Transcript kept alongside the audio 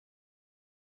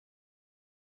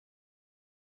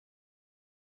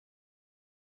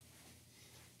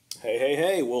Hey, hey,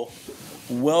 hey. Well,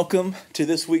 welcome to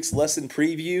this week's lesson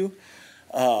preview.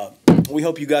 We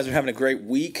hope you guys are having a great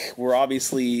week. We're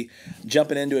obviously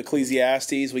jumping into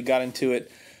Ecclesiastes. We got into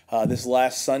it this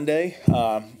last Sunday,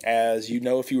 as you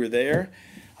know if you were there.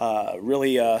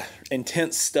 Really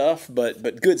intense stuff,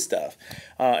 but good stuff.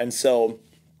 And so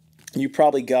you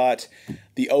probably got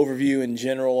the overview in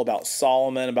general about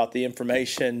Solomon, about the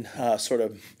information,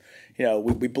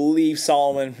 we believe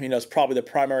Solomon, is probably the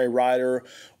primary writer,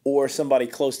 or somebody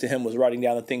close to him was writing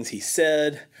down the things he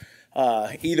said.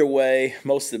 Either way,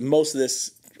 most of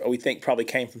this we think probably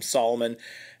came from Solomon,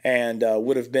 and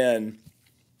would have been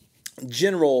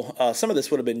general. Some of this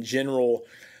would have been general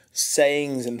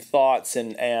sayings and thoughts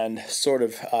and sort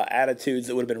of attitudes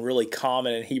that would have been really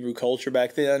common in Hebrew culture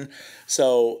back then.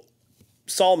 So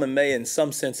Solomon may, in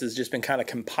some senses, just been kind of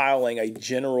compiling a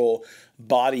general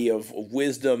body of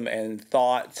wisdom and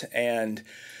thought and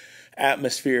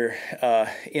atmosphere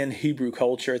in Hebrew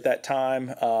culture at that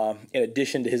time, in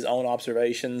addition to his own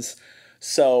observations.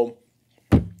 So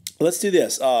let's do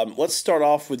this. Let's start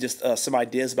off with just some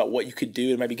ideas about what you could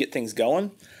do to maybe get things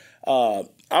going. I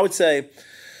would say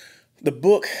the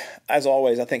book, as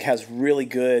always, I think has really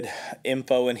good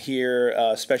info in here,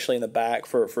 especially in the back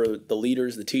for the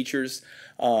leaders, the teachers.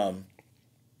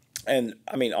 And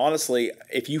I mean, honestly,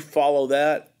 if you follow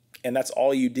that and that's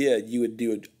all you did, you would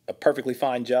do a perfectly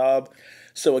fine job.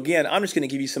 So again, I'm just going to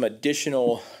give you some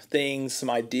additional things, some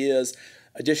ideas,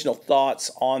 additional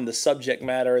thoughts on the subject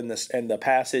matter and the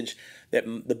passage that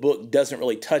the book doesn't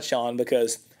really touch on,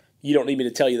 because you don't need me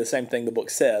to tell you the same thing the book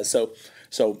says.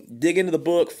 So dig into the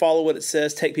book, follow what it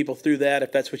says, take people through that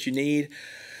if that's what you need.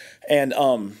 And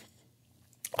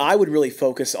I would really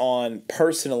focus on,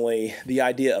 personally, the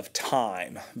idea of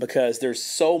time, because there's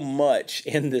so much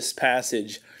in this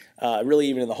passage, really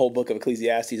even in the whole book of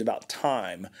Ecclesiastes, about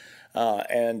time.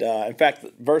 In fact,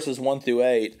 verses 1 through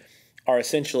 8 are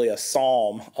essentially a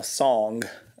song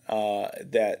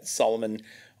that Solomon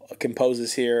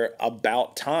composes here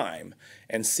about time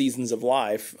and seasons of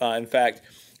life. In fact,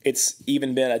 it's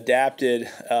even been adapted.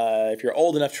 If you're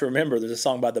old enough to remember, there's a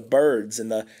song by the Byrds in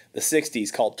the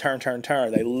 60s called Turn, Turn,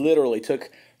 Turn. They literally took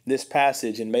this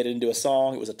passage and made it into a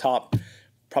song. It was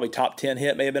probably top 10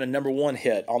 hit, may have been a number 1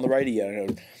 hit on the radio.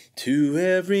 To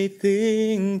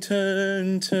everything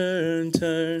turn, turn,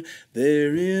 turn.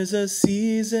 There is a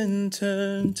season,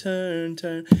 turn, turn,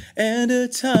 turn. And a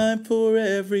time for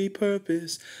every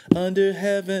purpose under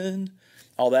heaven.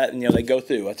 All that, and they go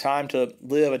through a time to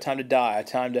live, a time to die, a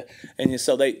time to, and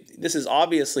so this is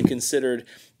obviously considered,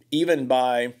 even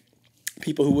by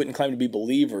people who wouldn't claim to be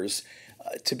believers,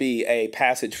 to be a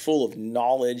passage full of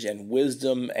knowledge and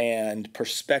wisdom and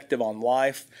perspective on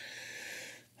life.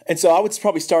 And so I would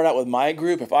probably start out with my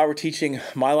group. If I were teaching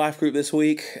my life group this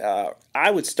week, I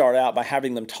would start out by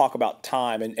having them talk about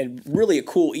time, and really a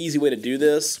cool, easy way to do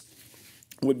this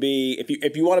would be,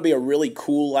 if you want to be a really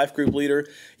cool life group leader,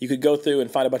 you could go through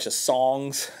and find a bunch of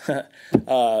songs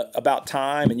about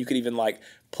time, and you could even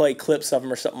play clips of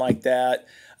them or something like that.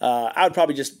 I would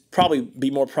probably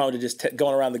be more prone to just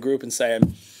going around the group and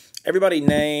saying, everybody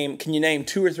can you name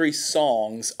 2 or 3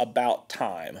 songs about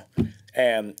time,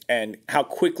 and how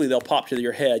quickly they'll pop to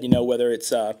your head. Whether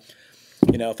it's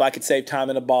If I Could Save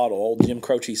Time in a Bottle, old Jim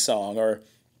Croce song, or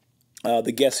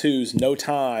the Guess Who's No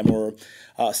Time, or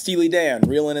Steely Dan,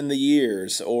 Reelin' in the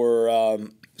Years, or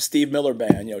Steve Miller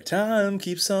Band, time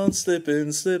keeps on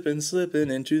slipping, slipping, slipping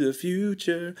into the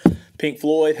future. Pink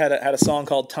Floyd had a song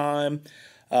called Time.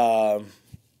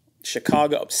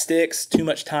 Chicago, Styx, Too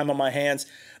Much Time on My Hands.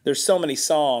 There's so many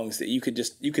songs that you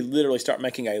could literally start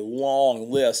making a long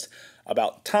list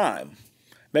about time.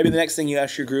 Maybe the next thing you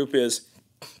ask your group is,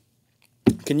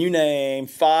 can you name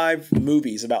 5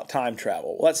 movies about time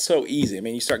travel? Well, that's so easy. I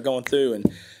mean, you start going through,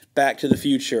 and Back to the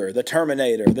Future, The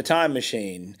Terminator, The Time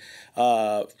Machine,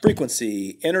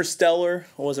 Frequency, Interstellar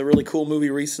was a really cool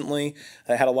movie recently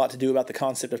that had a lot to do about the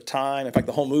concept of time. In fact,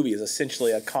 the whole movie is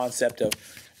essentially a concept of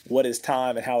what is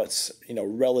time and how it's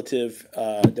relative,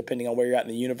 depending on where you're at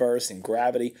in the universe, and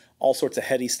gravity, all sorts of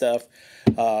heady stuff.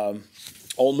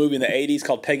 Old movie in the 80s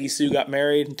called Peggy Sue Got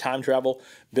Married, time travel.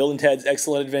 Bill and Ted's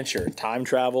Excellent Adventure, time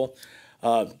travel.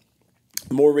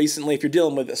 More recently, if you're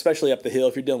dealing with, especially up the hill,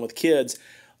 if you're dealing with kids,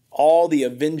 all the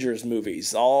Avengers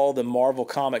movies, all the Marvel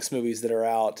Comics movies that are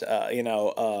out,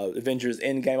 Avengers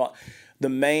Endgame, the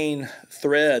main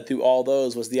thread through all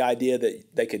those was the idea that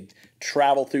they could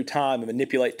travel through time and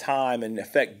manipulate time and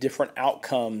affect different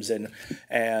outcomes, and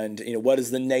what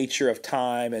is the nature of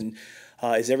time, and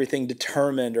is everything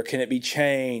determined, or can it be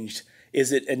changed?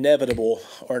 Is it inevitable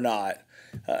or not?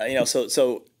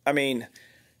 So I mean,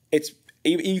 it's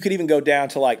You could even go down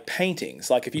to like paintings.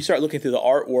 Like if you start looking through the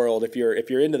art world, if you're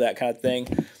into that kind of thing,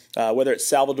 whether it's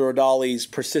Salvador Dali's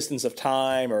Persistence of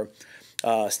Time or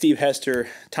Steve Hester,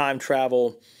 Time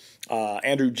Travel,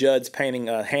 Andrew Judd's painting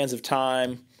Hands of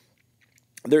Time.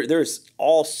 There's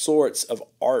all sorts of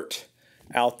art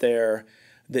out there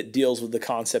that deals with the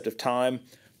concept of time.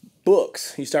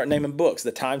 Books, you start naming books.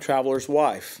 The Time Traveler's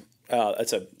Wife.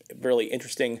 That's a really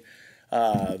interesting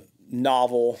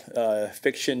novel,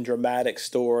 fiction, dramatic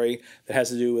story that has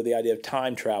to do with the idea of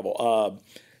time travel.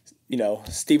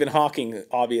 Stephen Hawking,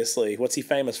 obviously, what's he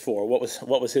famous for? What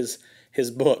was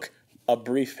his book, A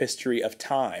Brief History of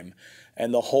Time?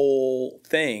 And the whole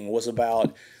thing was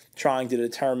about trying to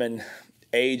determine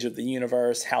age of the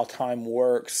universe, how time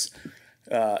works.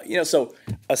 So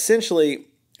essentially,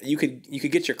 you could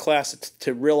get your class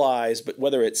to realize, but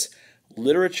whether it's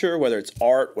literature, whether it's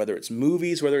art, whether it's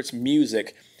movies, whether it's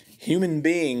music, human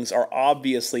beings are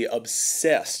obviously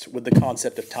obsessed with the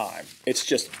concept of time. It's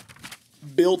just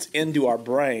built into our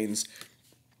brains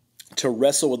to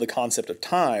wrestle with the concept of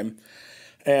time,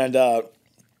 and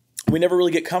we never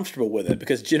really get comfortable with it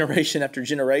because generation after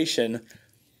generation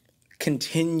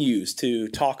continues to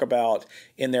talk about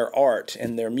in their art,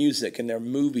 in their music, in their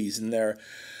movies, in their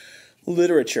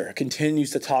literature, continues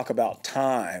to talk about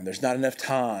time. There's not enough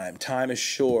time. Time is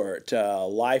short.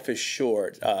 Life is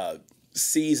short.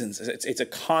 Seasons. It's a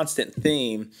constant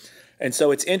theme. And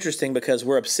so it's interesting because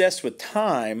we're obsessed with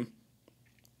time,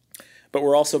 but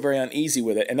we're also very uneasy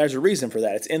with it. And there's a reason for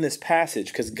that. It's in this passage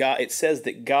because it says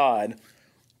that God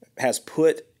has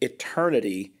put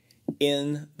eternity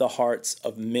in the hearts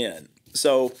of men.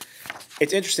 So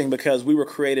it's interesting because we were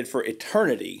created for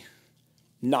eternity,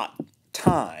 not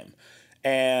time.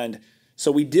 And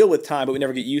so we deal with time, but we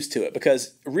never get used to it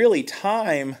because really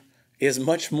time is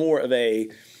much more of a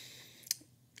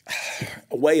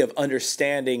way of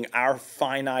understanding our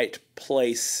finite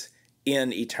place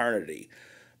in eternity.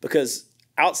 Because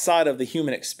outside of the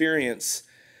human experience,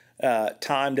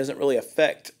 time doesn't really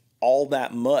affect all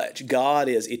that much. God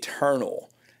is eternal.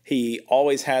 He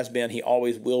always has been. He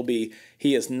always will be.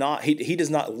 He is not. He does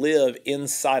not live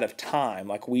inside of time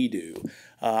like we do.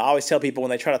 I always tell people when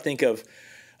they try to think of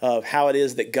how it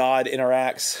is that God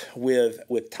interacts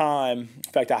with time.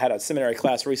 In fact, I had a seminary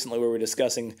class recently where we were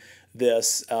discussing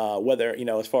this, whether,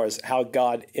 as far as how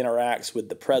God interacts with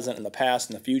the present and the past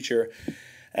and the future.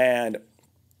 And,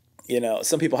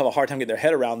 some people have a hard time getting their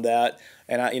head around that.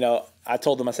 And I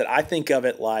told them, I said, I think of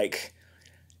it like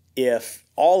if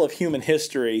all of human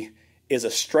history is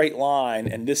a straight line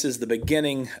and this is the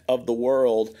beginning of the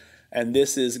world and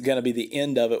this is going to be the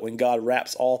end of it when God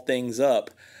wraps all things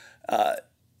up,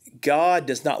 God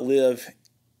does not live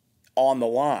on the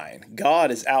line.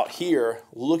 God is out here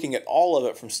looking at all of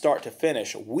it from start to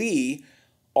finish. We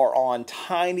are on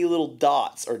tiny little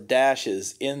dots or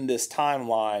dashes in this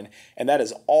timeline, and that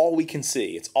is all we can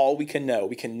see. It's all we can know.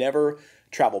 We can never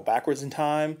travel backwards in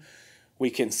time. We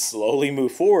can slowly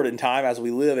move forward in time as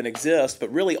we live and exist,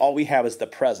 but really all we have is the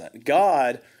present.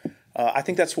 God, I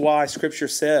think that's why Scripture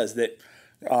says that,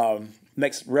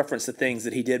 makes reference to things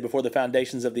that he did before the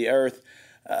foundations of the earth,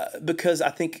 because I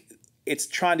think it's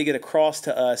trying to get across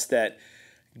to us that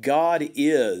God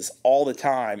is all the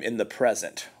time in the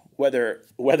present.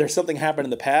 Whether something happened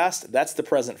in the past, that's the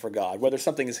present for God. Whether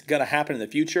something is going to happen in the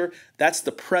future, that's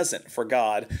the present for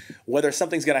God. Whether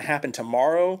something's going to happen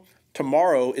tomorrow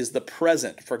is the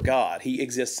present for God. He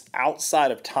exists outside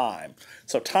of time.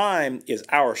 So time is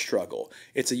our struggle.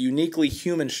 It's a uniquely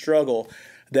human struggle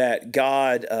that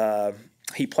God,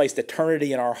 he placed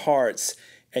eternity in our hearts,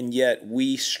 and yet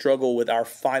we struggle with our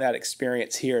finite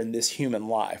experience here in this human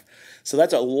life. So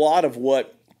that's a lot of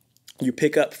what you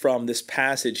pick up from this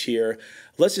passage here.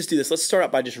 Let's just do this. Let's start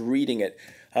out by just reading it.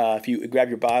 If you grab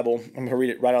your Bible, I'm going to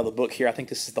read it right out of the book here. I think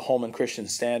this is the Holman Christian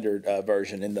Standard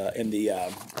version in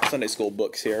the Sunday school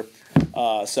books here.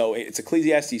 So it's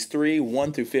Ecclesiastes 3,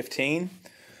 1 through 15.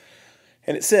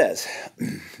 And it says,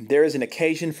 "There is an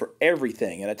occasion for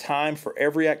everything and a time for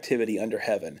every activity under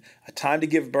heaven, a time to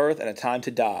give birth and a time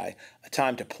to die, a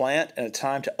time to plant and a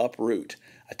time to uproot,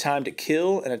 a time to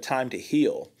kill and a time to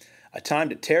heal, a time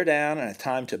to tear down and a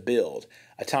time to build,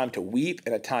 a time to weep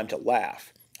and a time to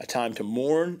laugh, a time to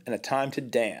mourn and a time to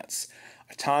dance,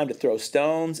 a time to throw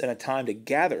stones and a time to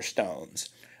gather stones,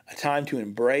 a time to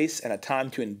embrace and a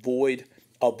time to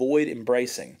avoid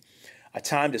embracing, a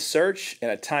time to search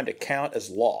and a time to count as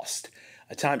lost,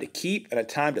 a time to keep and a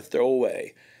time to throw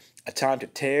away, a time to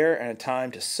tear and a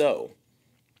time to sow,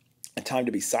 a time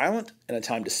to be silent and a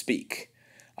time to speak,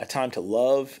 a time to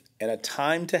love and a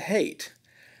time to hate,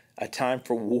 a time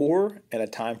for war and a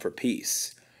time for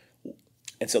peace."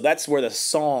 And so that's where the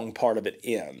song part of it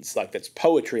ends. Like that's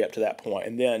poetry up to that point.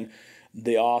 And then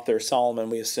the author, Solomon,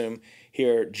 we assume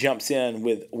here, jumps in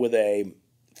with a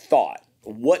thought.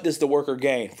 What does the worker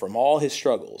gain from all his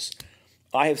struggles?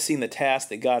 I have seen the task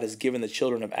that God has given the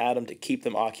children of Adam to keep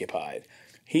them occupied.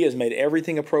 He has made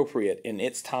everything appropriate in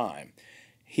its time.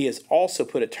 He has also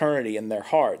put eternity in their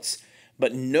hearts,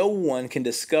 but no one can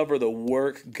discover the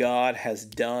work God has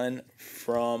done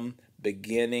from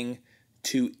beginning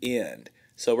to end.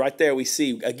 So right there we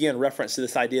see, again, reference to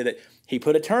this idea that he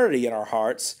put eternity in our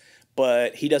hearts,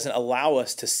 but he doesn't allow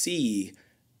us to see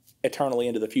eternally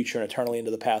into the future and eternally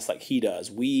into the past like he does.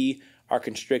 We are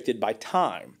constricted by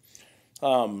time.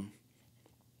 It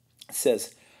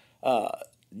says,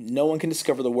 no one can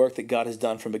discover the work that God has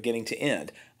done from beginning to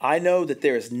end. I know that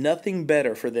there is nothing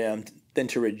better for them than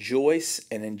to rejoice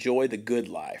and enjoy the good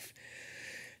life.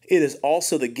 It is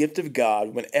also the gift of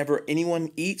God whenever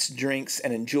anyone eats, drinks,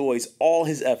 and enjoys all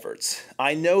his efforts.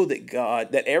 I know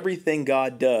that everything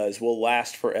God does will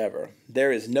last forever.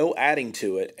 There is no adding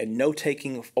to it and no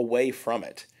taking away from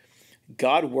it.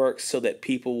 God works so that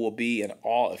people will be in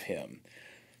awe of him.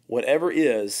 Whatever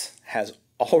is has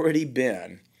already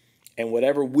been, and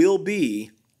whatever will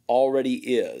be already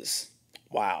is.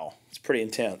 Wow, it's pretty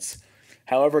intense.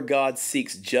 However, God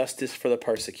seeks justice for the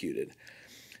persecuted.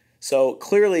 So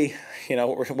clearly,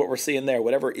 what we're seeing there,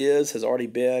 whatever is has already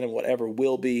been, and whatever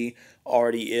will be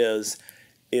already is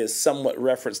somewhat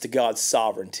reference to God's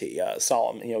sovereignty.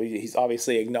 Solomon, he's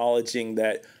obviously acknowledging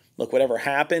that, look, whatever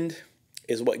happened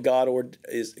is what God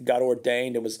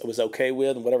ordained and was okay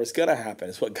with, and whatever's going to happen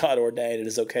is what God ordained and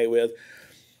is okay with,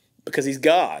 because he's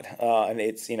God, and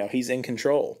it's he's in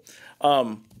control.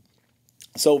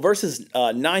 So verses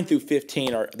 9 through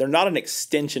 15 they're not an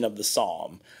extension of the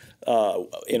psalm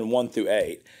in 1 through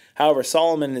 8. However,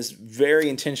 Solomon is very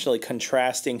intentionally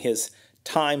contrasting his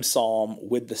time psalm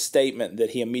with the statement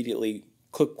that he immediately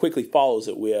quickly follows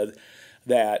it with,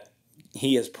 that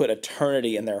he has put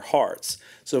eternity in their hearts.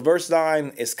 So verse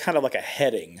 9 is kind of like a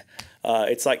heading.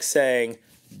 It's like saying,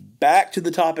 back to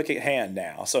the topic at hand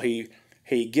now. So he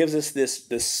gives us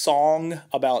this song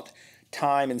about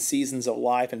time and seasons of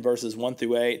life in verses 1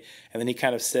 through 8, and then he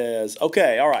kind of says,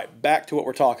 okay, all right, back to what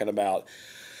we're talking about.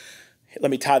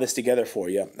 Let me tie this together for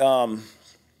you.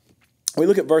 We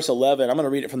look at verse 11. I'm going to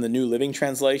read it from the New Living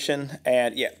Translation.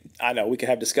 And yeah, I know we could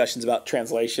have discussions about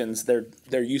translations.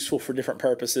 They're useful for different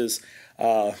purposes.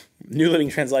 New Living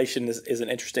Translation is an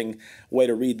interesting way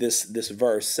to read this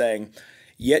verse, saying,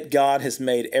 "Yet God has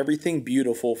made everything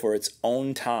beautiful for its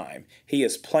own time. He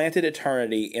has planted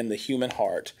eternity in the human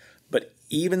heart. But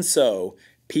even so,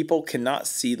 people cannot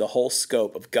see the whole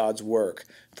scope of God's work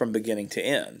from beginning to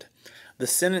end." The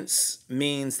sentence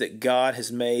means that God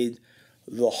has made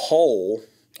the whole,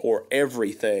 or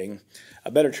everything. A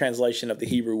better translation of the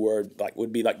Hebrew word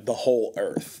would be like the whole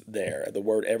earth there, the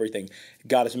word everything.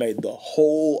 God has made the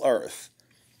whole earth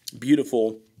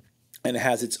beautiful, and it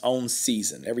has its own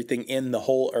season. Everything in the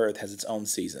whole earth has its own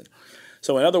season.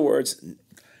 So in other words,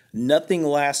 nothing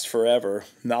lasts forever.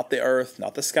 Not the earth,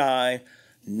 not the sky.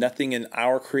 Nothing in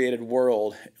our created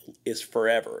world is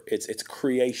forever. It's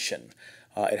creation.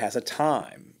 It has a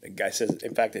time. The guy says,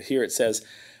 in fact, here it says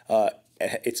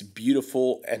it's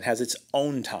beautiful and has its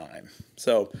own time.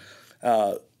 So,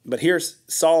 but here's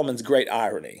Solomon's great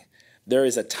irony. There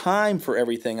is a time for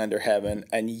everything under heaven,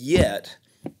 and yet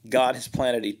God has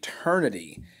planted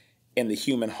eternity in the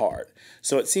human heart.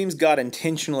 So it seems God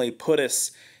intentionally put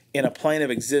us in a plane of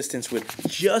existence with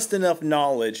just enough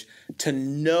knowledge to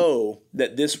know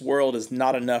that this world is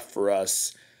not enough for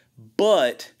us,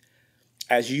 but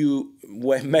as you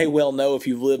may well know if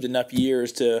you've lived enough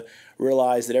years to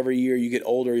realize that every year you get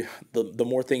older, the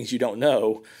more things you don't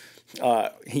know.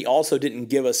 He also didn't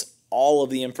give us all of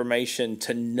the information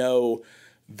to know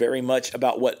very much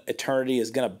about what eternity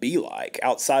is going to be like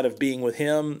outside of being with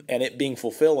him and it being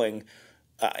fulfilling.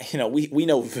 We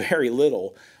know very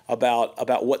little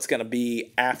about what's going to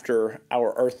be after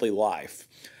our earthly life.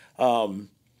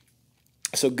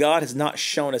 So God has not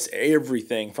shown us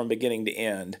everything from beginning to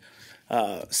end.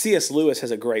 C.S. Lewis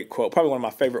has a great quote, probably one of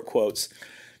my favorite quotes,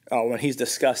 when he's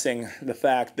discussing the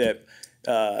fact that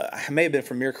it may have been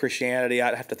from Mere Christianity.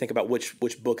 I'd have to think about which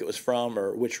book it was from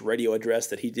or which radio address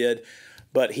that he did.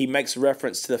 But he makes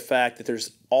reference to the fact that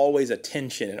there's always a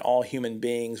tension in all human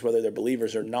beings, whether they're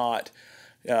believers or not.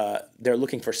 They're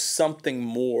looking for something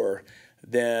more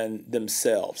than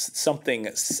themselves,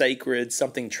 something sacred,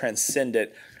 something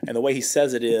transcendent. And the way he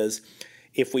says it is,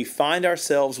 if we find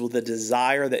ourselves with a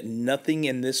desire that nothing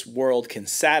in this world can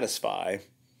satisfy,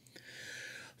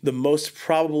 the most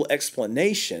probable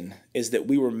explanation is that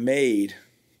we were made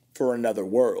for another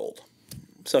world.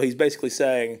 So he's basically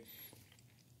saying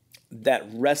that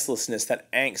restlessness,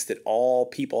 that angst that all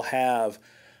people have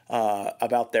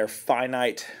about their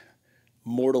finite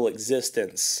mortal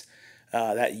existence,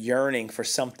 that yearning for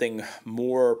something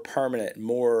more permanent,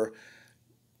 more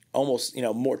almost,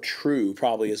 more true,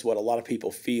 probably is what a lot of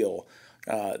people feel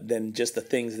than just the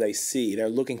things they see. They're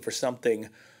looking for something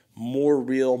more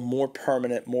real, more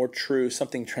permanent, more true,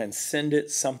 something transcendent,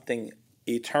 something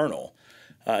eternal.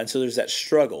 And so there's that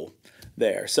struggle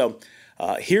there. So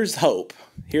here's hope.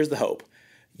 Here's the hope.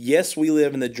 Yes, we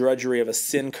live in the drudgery of a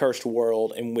sin-cursed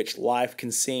world in which life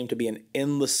can seem to be an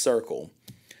endless circle,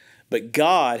 but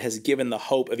God has given the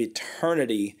hope of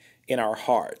eternity in our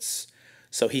hearts.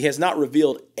 So he has not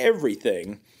revealed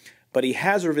everything, but he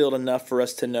has revealed enough for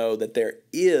us to know that there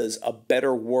is a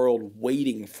better world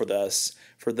waiting for us,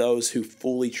 for those who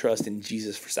fully trust in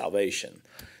Jesus for salvation.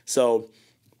 So,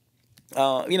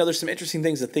 there's some interesting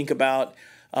things to think about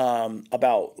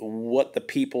what the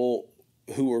people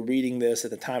who were reading this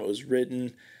at the time it was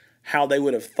written, how they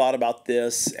would have thought about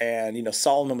this. And,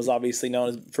 Solomon was obviously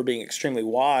known for being extremely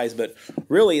wise, but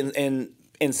really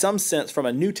in some sense, from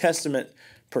a New Testament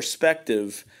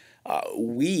perspective,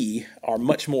 we are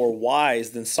much more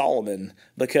wise than Solomon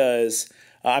because,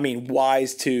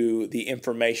 wise to the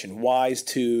information, wise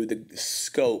to the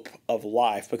scope of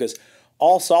life, because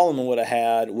all Solomon would have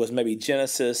had was maybe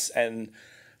Genesis and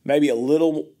maybe a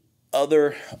little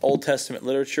other Old Testament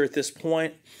literature at this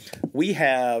point. We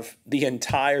have the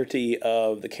entirety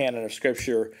of the canon of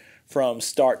Scripture from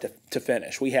start to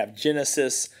finish. We have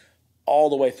Genesis all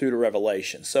the way through to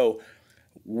Revelation. So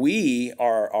we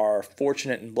are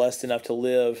fortunate and blessed enough to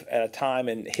live at a time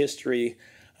in history,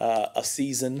 a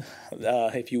season,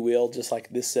 if you will, just like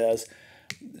this says,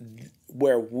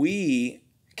 where we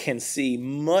can see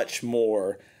much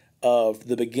more of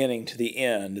the beginning to the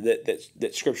end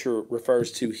that Scripture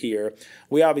refers to here.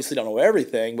 We obviously don't know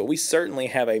everything, but we certainly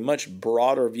have a much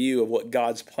broader view of what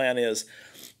God's plan is,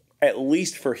 at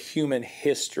least for human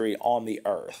history on the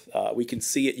earth. We can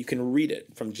see it. You can read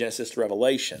it from Genesis to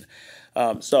Revelation.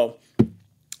 So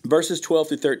verses 12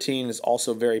 through 13 is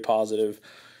also very positive.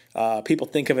 People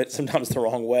think of it sometimes the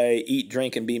wrong way. Eat,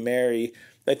 drink, and be merry.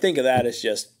 They think of that as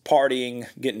just partying,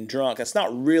 getting drunk. That's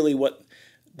not really what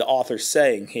the author's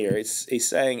saying here. He's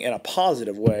saying in a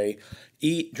positive way,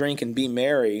 eat, drink, and be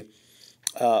merry,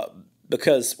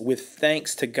 because with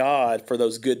thanks to God for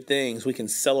those good things, we can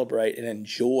celebrate and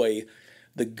enjoy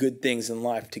the good things in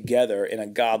life together in a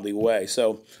godly way.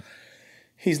 So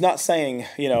he's not saying,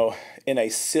 in a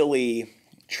silly,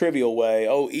 trivial way,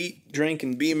 oh, eat, drink,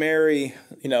 and be merry,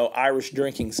 Irish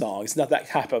drinking song. It's not that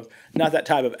type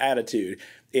of attitude.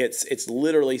 It's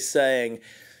literally saying,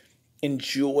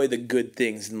 enjoy the good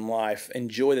things in life.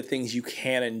 Enjoy the things you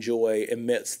can enjoy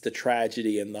amidst the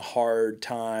tragedy and the hard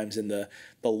times and the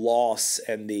loss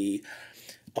and the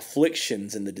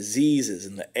afflictions and the diseases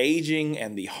and the aging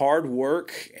and the hard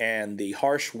work and the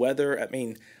harsh weather.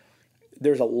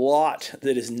 There's a lot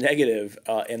that is negative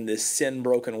in this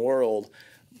sin-broken world,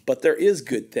 but there is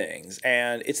good things,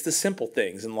 and it's the simple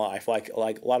things in life. Like a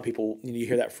lot of people, you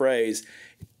hear that phrase,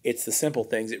 it's the simple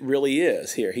things. It really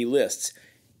is. Here he lists: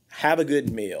 have a good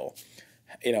meal,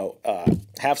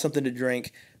 have something to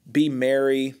drink, be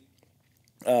merry.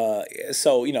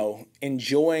 So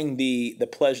enjoying the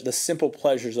pleasure, the simple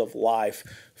pleasures of life,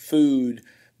 food,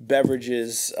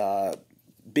 beverages,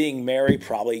 being merry.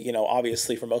 Probably,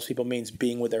 obviously for most people means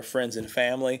being with their friends and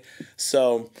family.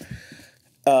 So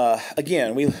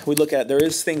again, we look at, there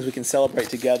is things we can celebrate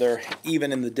together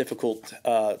even in the difficult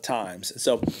times.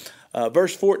 So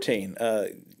verse 14.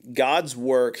 God's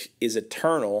work is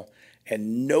eternal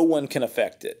and no one can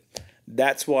affect it.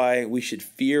 That's why we should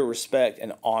fear, respect,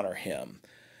 and honor him.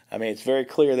 It's very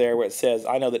clear there where it says,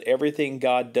 I know that everything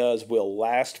God does will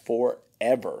last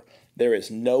forever. There is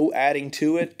no adding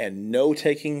to it and no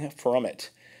taking from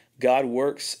it. God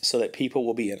works so that people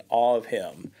will be in awe of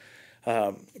him.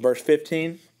 Verse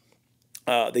 15,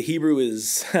 the Hebrew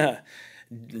is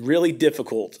really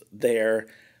difficult there.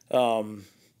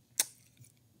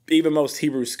 Even most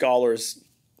Hebrew scholars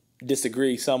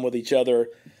disagree some with each other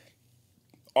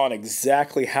on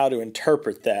exactly how to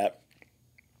interpret that.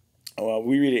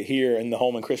 We read it here in the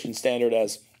Holman Christian Standard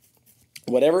as,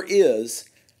 whatever is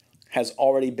has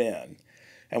already been,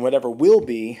 and whatever will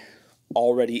be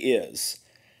already is.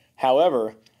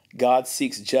 However, God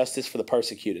seeks justice for the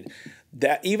persecuted.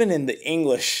 That, even in the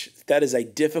English, that is a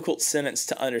difficult sentence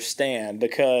to understand,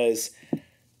 because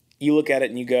you look at it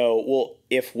and you go, well,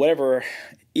 if whatever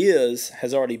is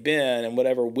has already been and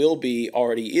whatever will be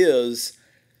already is,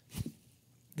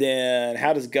 then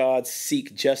how does God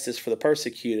seek justice for the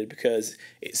persecuted? Because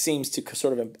it seems to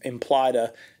sort of imply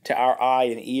to our eye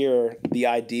and ear the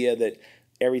idea that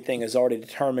everything is already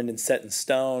determined and set in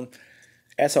stone.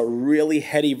 That's a really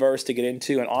heady verse to get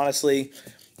into, and honestly,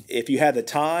 if you had the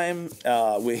time,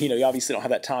 you obviously don't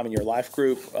have that time in your life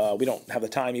group. We don't have the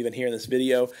time even here in this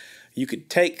video. You could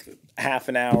take half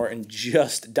an hour and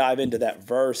just dive into that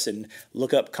verse and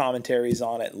look up commentaries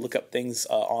on it, look up things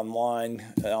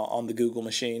online on the Google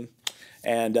machine,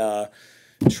 and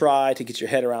try to get your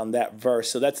head around that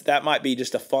verse. So that might be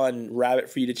just a fun rabbit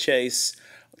for you to chase.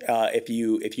 If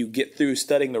you get through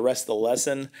studying the rest of the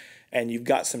lesson and you've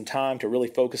got some time to really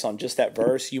focus on just that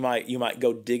verse, you might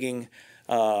go digging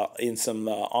in some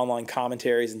online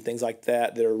commentaries and things like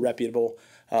that are reputable,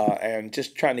 and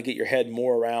just trying to get your head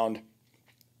more around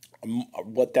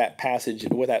what that passage,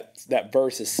 what that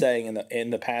verse is saying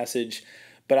in the passage.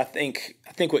 But I think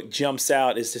what jumps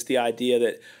out is just the idea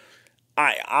that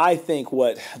I think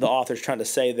what the author's trying to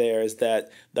say there is that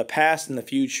the past and the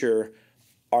future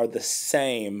are the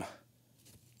same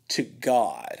to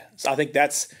God. So I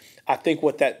think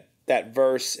what that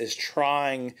verse is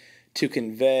trying to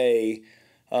convey,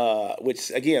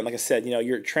 which again, like I said,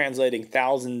 you're translating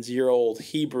thousands-year-old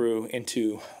Hebrew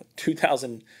into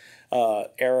 2000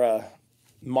 era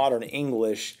modern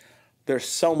English. There's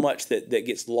so much that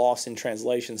gets lost in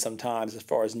translation sometimes as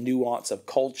far as nuance of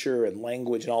culture and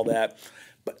language and all that.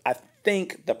 But I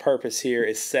think the purpose here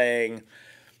is saying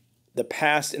the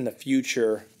past and the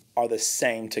future are the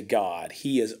same to God.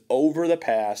 He is over the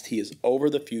past. He is over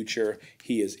the future.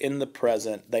 He is in the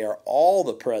present. They are all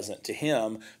the present to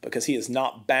him because he is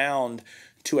not bound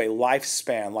to a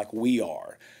lifespan like we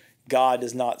are. God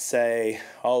does not say,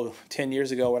 10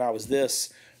 years ago when I was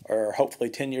this, or hopefully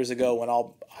 10 years ago when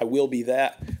I will be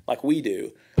that, like we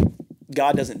do.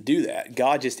 God doesn't do that.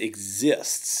 God just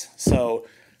exists. So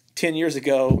 10 years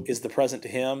ago is the present to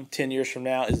him. 10 years from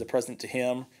now is the present to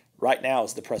him. Right now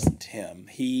is the present to him.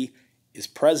 He is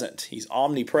present. He's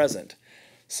omnipresent.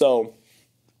 So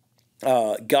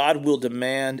God will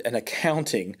demand an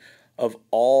accounting of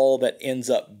all that ends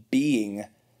up being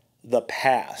the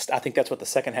past. I think that's what the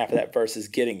second half of that verse is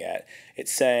getting at.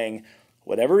 It's saying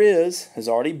whatever is has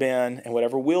already been, and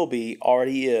whatever will be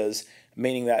already is,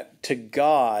 meaning that to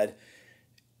God,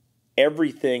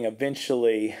 everything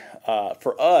eventually,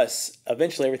 for us,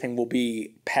 eventually everything will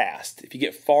be past. If you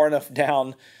get far enough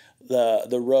down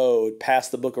the road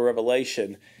past the book of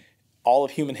Revelation, all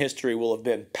of human history will have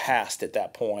been past at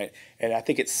that point. And I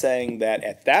think it's saying that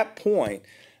at that point,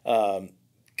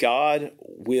 God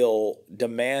will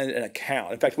demand an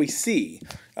account. In fact, we see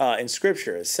in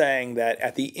Scripture is saying that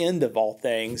at the end of all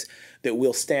things that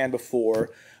we'll stand before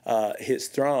his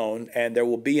throne and there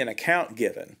will be an account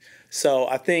given. So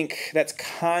I think that's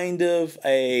kind of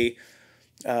a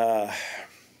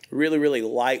really, really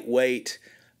lightweight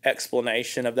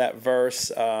explanation of that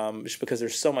verse, just because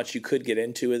there's so much you could get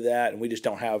into with that, and we just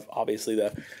don't have, obviously,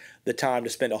 the time to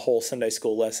spend a whole Sunday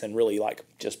school lesson really like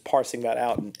just parsing that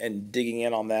out and digging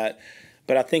in on that.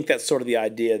 But I think that's sort of the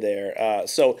idea there.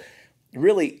 So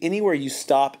really anywhere you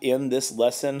stop in this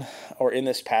lesson or in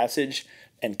this passage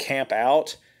and camp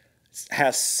out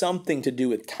has something to do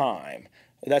with time.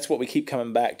 That's what we keep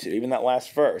coming back to. Even that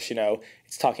last verse,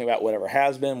 it's talking about whatever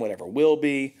has been, whatever will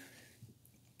be.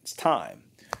 It's time.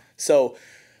 So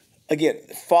again,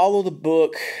 follow the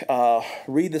book,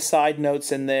 read the side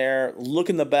notes in there, look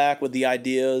in the back with the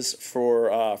ideas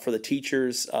for the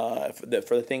teachers, for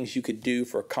the things you could do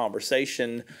for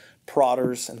conversation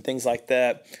prodders and things like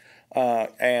that.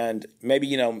 And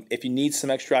maybe, if you need some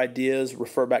extra ideas,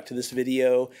 refer back to this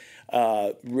video.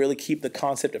 Really keep the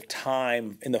concept of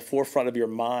time in the forefront of your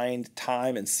mind,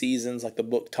 time and seasons like the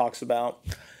book talks about.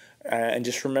 And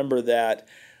just remember that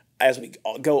as we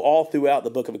go all throughout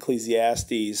the book of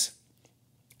Ecclesiastes,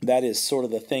 that is sort of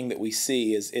the thing that we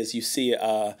see is you see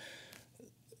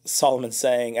Solomon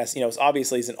saying, as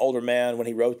obviously he's an older man when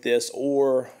he wrote this,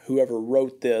 or whoever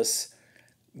wrote this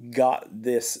got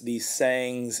these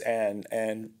sayings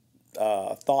and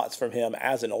thoughts from him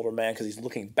as an older man because he's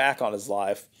looking back on his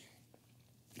life.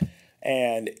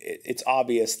 And it's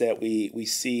obvious that we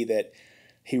see that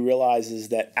he realizes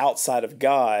that outside of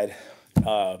God,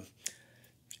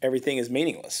 everything is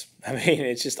meaningless. I mean,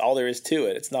 it's just all there is to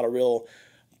it. It's not a real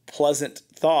pleasant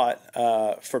thought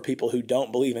for people who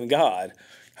don't believe in God.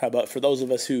 But for those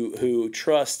of us who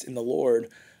trust in the Lord,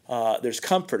 there's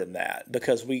comfort in that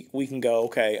because we can go,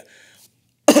 okay,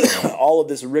 all of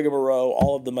this rigmarole,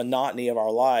 all of the monotony of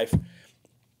our life,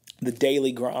 the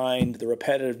daily grind, the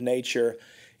repetitive nature,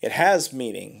 it has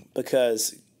meaning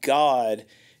because God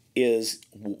is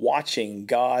watching,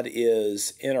 God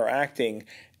is interacting,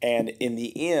 and in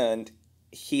the end,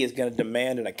 he is going to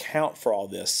demand an account for all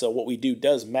this. So what we do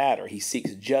does matter. He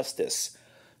seeks justice.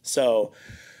 So,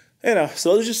 so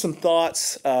those are just some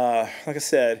thoughts. Like I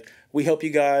said, we hope you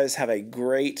guys have a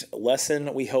great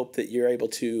lesson. We hope that you're able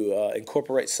to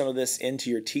incorporate some of this into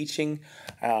your teaching.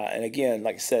 And again,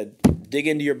 like I said, dig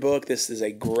into your book. This is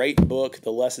a great book.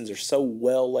 The lessons are so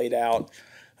well laid out.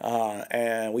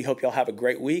 And we hope y'all have a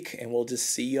great week, and we'll just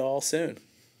see y'all soon.